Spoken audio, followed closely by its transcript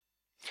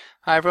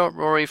Hi everyone,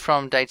 Rory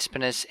from Data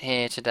Spinners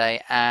here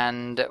today,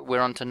 and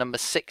we're on to number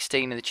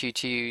 16 of the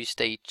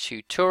Tuesday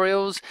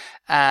tutorials,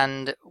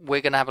 and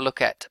we're going to have a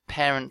look at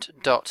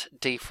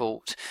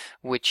Parent.Default,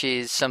 which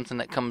is something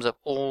that comes up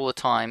all the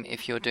time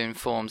if you're doing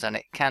forms, and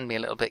it can be a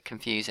little bit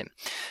confusing.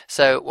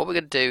 So what we're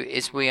going to do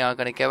is we are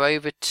going to go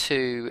over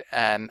to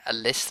a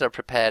list that I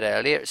prepared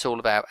earlier. It's all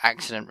about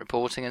accident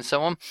reporting and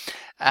so on,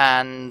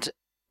 and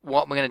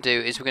what we're going to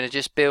do is we're going to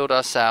just build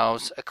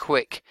ourselves a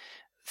quick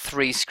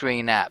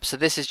 3-screen app. So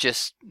this is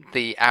just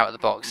the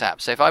out-of-the-box app.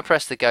 So if I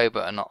press the go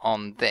button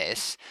on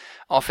this,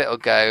 off it'll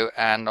go,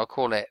 and I'll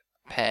call it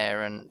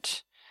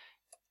Parent.Default.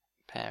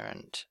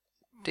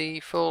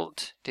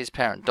 It is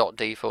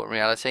Parent.Default in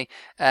reality.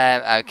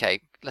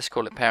 Okay, let's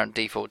call it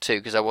Parent.Default 2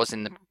 because I was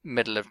in the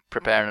middle of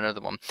preparing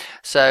another one.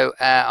 So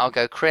I'll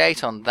go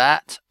create on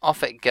that.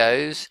 Off it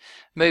goes.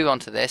 Move on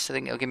to this. I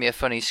think it'll give me a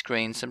funny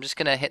screen, so I'm just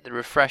going to hit the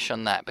refresh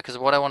on that because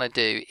what I want to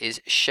do is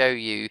show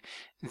you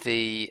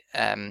the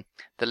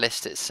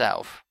list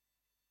itself.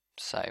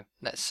 So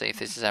let's see if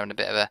this is having a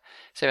bit of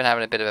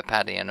a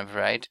paddy, I'm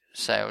afraid.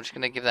 So I'm just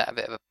going to give that a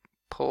bit of a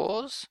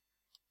pause.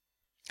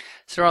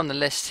 So we're on the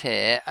list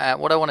here.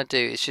 What I want to do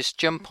is just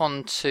jump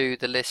onto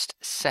the list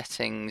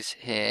settings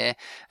here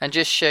and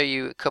just show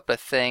you a couple of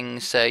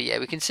things. So yeah,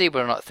 we can see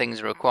whether or not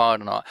things are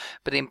required or not,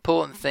 but the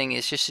important thing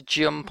is just to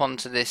jump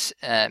onto this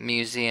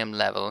museum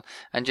level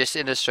and just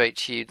illustrate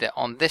to you that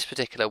on this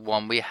particular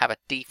one we have a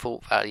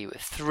default value of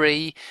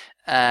 3.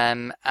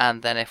 And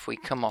then if we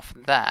come off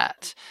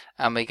that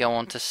and we go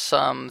on to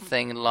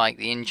something like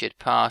the injured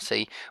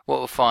party, what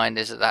we'll find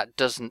is that that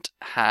doesn't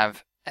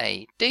have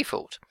a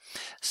default.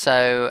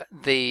 So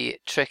the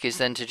trick is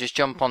then to just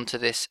jump onto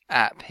this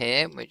app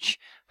here, which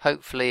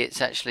hopefully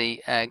it's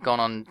actually gone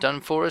on and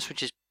done for us,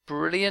 which is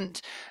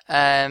brilliant.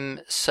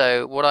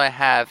 So what I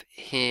have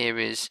here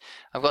is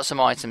I've got some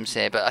items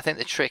here, but I think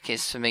the trick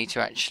is for me to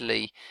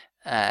actually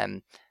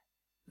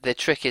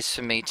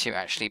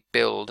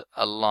build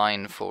a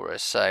line for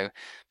us. So I'm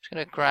just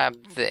going to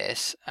grab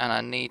this, and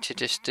I need to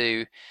just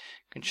do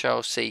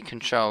Control C,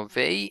 Control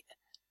V,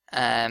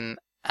 and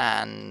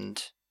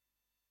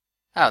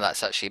oh,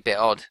 that's actually a bit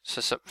odd.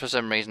 So for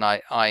some reason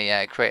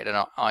I created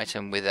an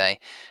item with a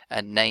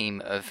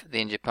name of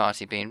the injured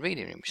party being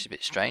reading room, which is a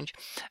bit strange.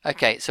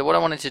 Okay, so what I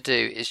wanted to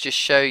do is just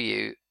show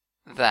you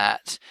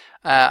that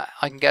I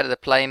can go to the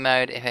play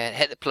mode. If I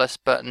hit the plus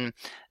button,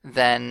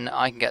 then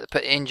I can get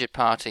the injured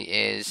party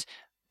is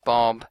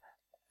Bob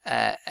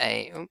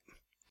A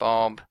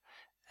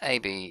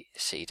B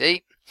C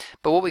D.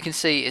 But what we can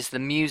see is the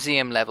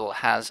museum level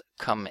has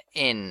come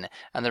in,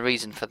 and the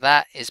reason for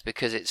that is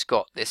because it's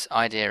got this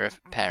idea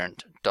of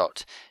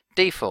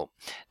Parent.Default.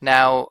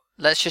 Now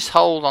let's just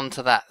hold on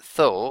to that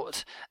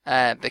thought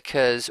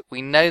because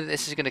we know that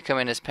this is going to come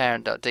in as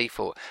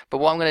Parent.Default, but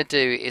what I'm going to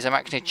do is I'm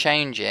actually going to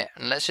change it,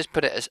 and let's just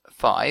put it as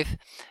 5.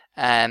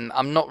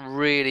 I'm not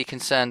really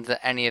concerned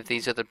that any of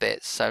these other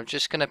bits, so I'm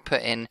just going to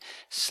put in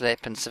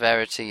slip and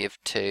severity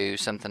of 2,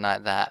 something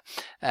like that,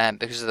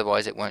 because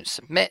otherwise it won't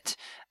submit.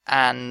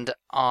 And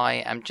I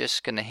am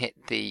just going to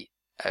hit the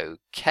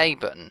OK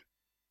button.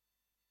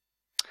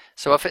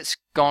 So if it's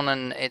gone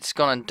and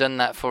done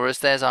that for us,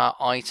 there's our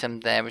item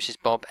there, which is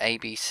Bob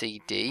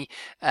ABCD.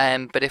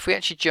 But if we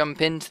actually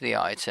jump into the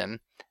item,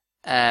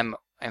 in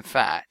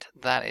fact,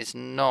 that is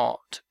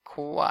not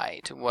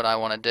quite what I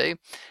want to do.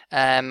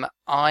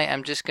 I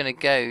am just going to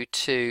go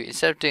to,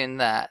 instead of doing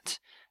that,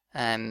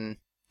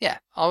 yeah,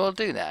 I will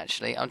do that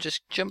actually. I'll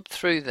just jump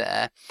through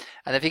there,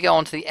 and if you go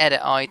onto the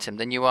edit item,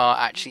 then you are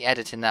actually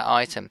editing that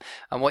item.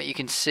 And what you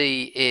can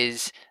see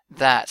is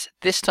that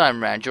this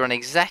time round you're on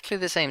exactly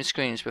the same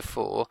screen as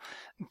before,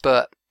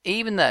 but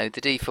even though the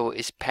default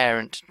is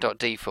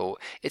Parent.Default,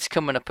 it's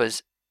coming up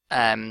as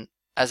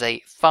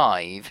a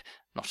 5,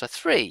 not a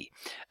 3.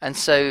 And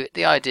so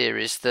the idea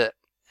is that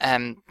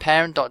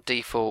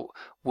Parent.Default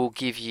will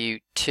give you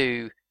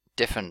 2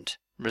 different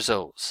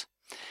results.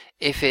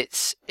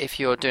 If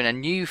you're doing a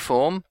new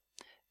form,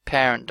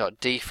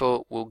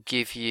 Parent.Default will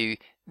give you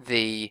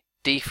the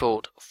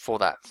default for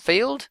that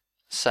field.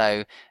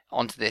 So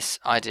onto this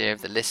idea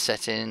of the list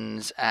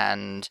settings,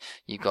 and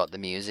you've got the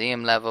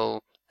museum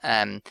level,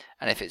 and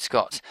if it's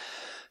got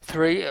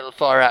 3, it'll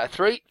fire out a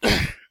 3.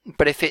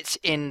 But if it's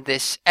in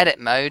this edit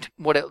mode,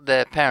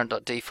 the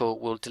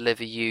Parent.Default will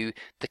deliver you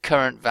the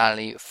current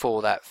value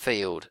for that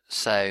field.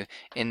 So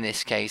in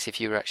this case, if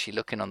you were actually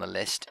looking on the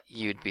list,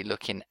 you'd be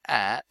looking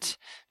at,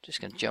 just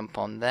going to jump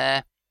on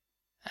there,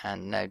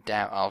 and no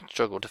doubt I'll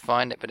struggle to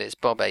find it, but it's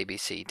Bob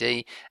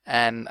ABCD,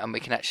 and we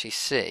can actually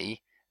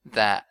see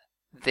that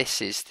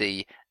this is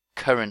the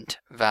current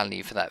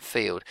value for that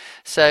field.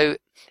 So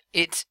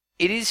it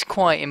is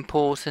quite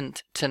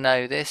important to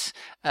know this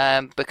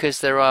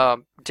because there are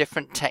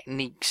different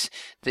techniques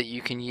that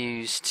you can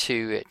use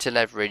to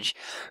leverage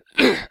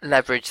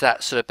that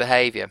sort of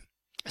behavior.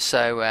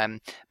 So,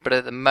 but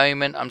at the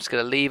moment, I'm just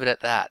going to leave it at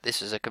that.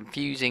 This is a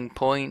confusing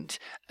point,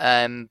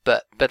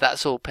 but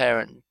that's all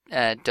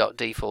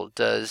Parent.Default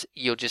does.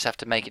 You'll just have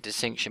to make a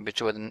distinction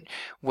between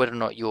whether or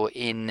not you're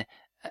in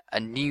a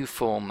new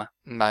form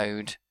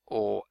mode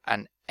or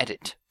an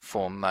edit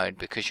form mode,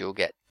 because you'll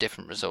get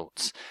different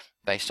results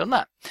based on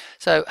that.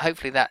 So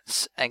hopefully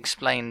that's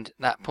explained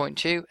that point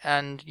to you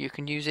and you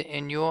can use it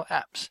in your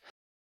apps.